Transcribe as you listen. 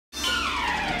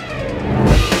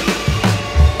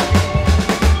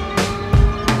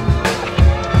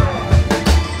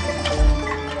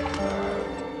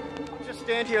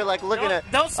here like looking at.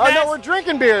 Don't smash. Oh no, we're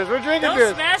drinking beers. We're drinking beers.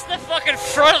 Don't smash the fucking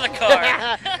front of the car.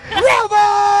 Robo!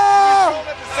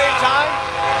 At the same time.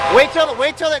 Wait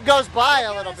till it goes by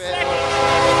a little bit. Give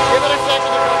it a second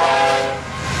to go by.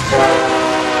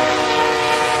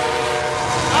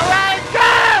 All right,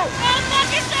 go! Oh,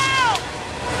 fucking no!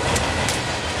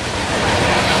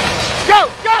 Go!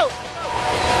 Go!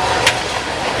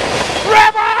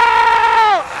 Rebel!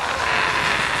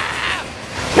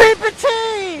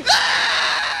 Peep-a-tee!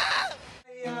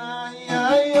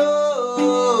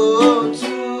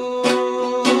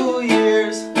 2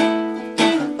 years.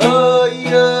 Oh,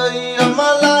 yeah,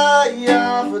 my life.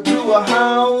 Do a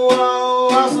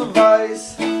house of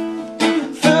ice.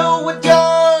 Filled with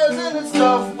jars and it's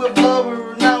stuffed with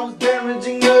blubber. Now it's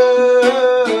damaging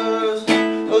nerves.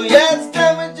 Oh, yeah, it's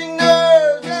damaging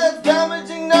nerves. Yeah, it's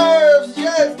damaging nerves.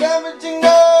 Yeah, it's damaging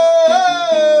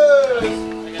nerves.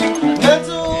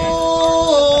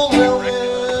 Mental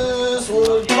illness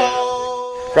would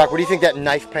call. Brock, what do you think that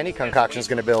knife penny concoction is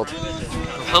going to build?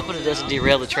 I'm hoping it doesn't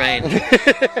derail the train.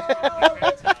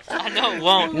 I know it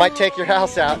won't. Might take your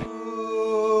house out.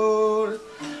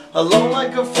 Alone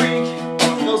like a freak,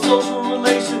 no social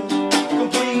relations,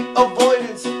 complete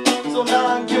avoidance, so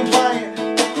non-compliant,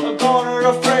 a corner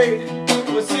afraid,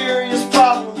 with serious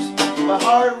problems, my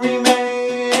heart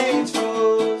remains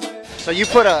frozen. So you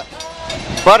put a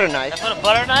butter knife. I put a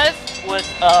butter knife with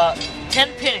 10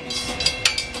 pennies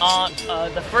on.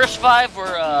 The first 5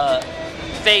 were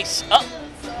face up,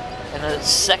 and the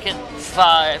second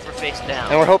 5 were face down.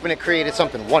 And we're hoping it created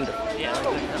something wonderful. Yeah,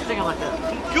 I'm thinking like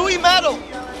that. Gooey metal.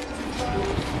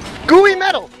 Gooey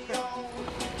metal!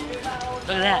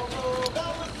 Look at that.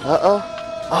 Uh-oh.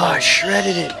 Oh, I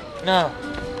shredded it. No.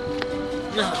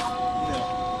 No.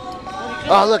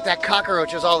 Oh, look, that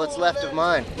cockroach is all that's left of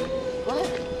mine. What?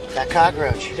 That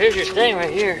cockroach. Here's your thing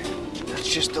right here. That's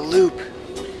just a loop.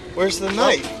 Where's the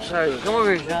knife? Sorry, come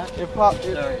over here, John.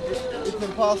 It's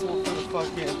impossible for the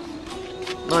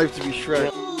fucking knife to be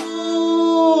shredded.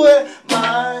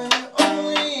 My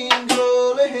only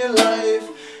goal in life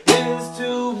is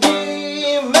to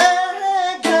be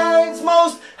mankind's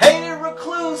most hated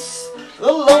recluse,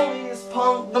 the loneliest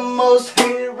punk, the most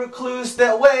hated recluse.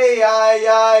 That way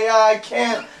I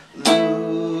can't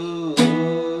lose.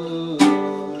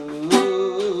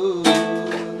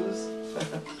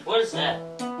 What is that?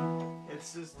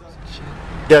 It's just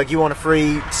Doug, you want a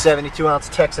free 72-ounce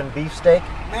Texan beefsteak?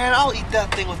 man, I'll eat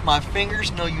that thing with my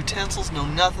fingers, no utensils, no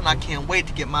nothing. I can't wait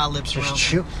to get my lips around. Just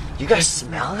chew. You guys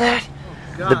smell that?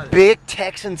 God. The Big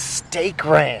Texan Steak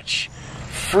Ranch.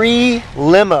 Free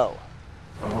limo.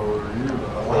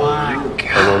 My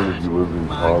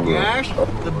gosh,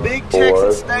 the Big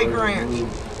Texas Steak Ranch.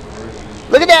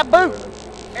 Look at that boot.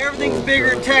 Everything's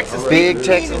bigger in Texas. Big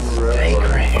Texan Steak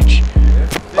Ranch.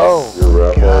 Oh,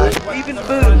 God. Even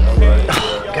food.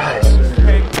 Oh, guys.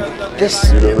 This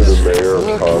They're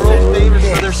world famous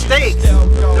for their steaks.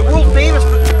 They're world famous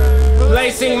for.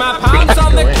 Placing my palms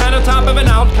on the countertop of an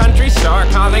old country store,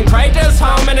 calling craters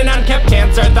home in an unkept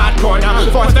cancer that corner.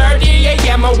 4:30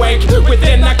 a.m. awake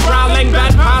within the crawling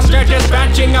bed posture,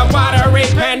 dispatching a watery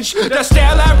pinch.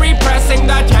 Distillery pressing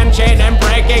the tension and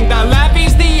breaking the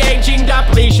levees, the aging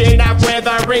depletion of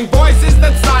withering voices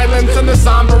that silence in the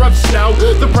somber of snow.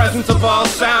 The presence of all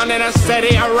sound in a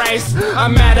city erase. A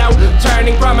meadow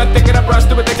turning from a thicket of brush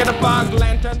to a thicket of fog.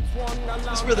 Lanterns swung along.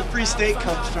 That's where the free steak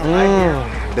comes from, right here.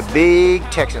 The Big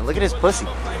Texan. Look at his pussy.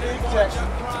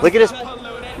 Look at his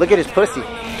pussy.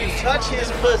 You touch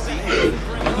his pussy.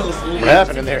 What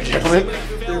happened in there, gentlemen?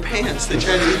 Their pants. They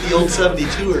tried to eat the old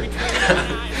 72er.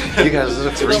 You guys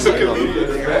look real.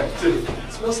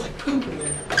 It smells like poop in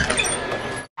there.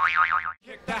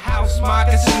 Kick the house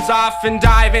moccasins off and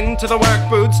dive into the work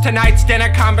boots. Tonight's dinner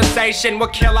conversation will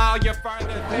kill all your further.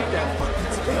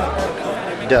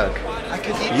 Doug, I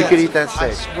could eat you could eat that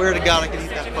steak. I swear to God, I could eat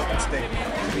that fucking steak.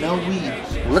 No weed.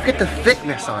 Look at the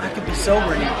thickness on I it. could be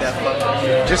sober and eat that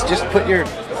fucking. Just put your.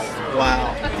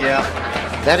 Wow. Yeah.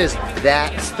 That is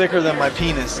that. It's thicker than my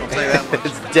penis. I'll tell you that much.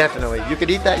 It's definitely. You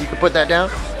could eat that. You could put that down.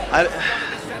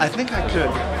 I think I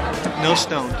could. No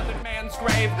stone. Man's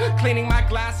grave, cleaning my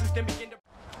glasses, then begin to.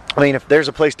 I mean, if there's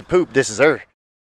a place to poop, this is her.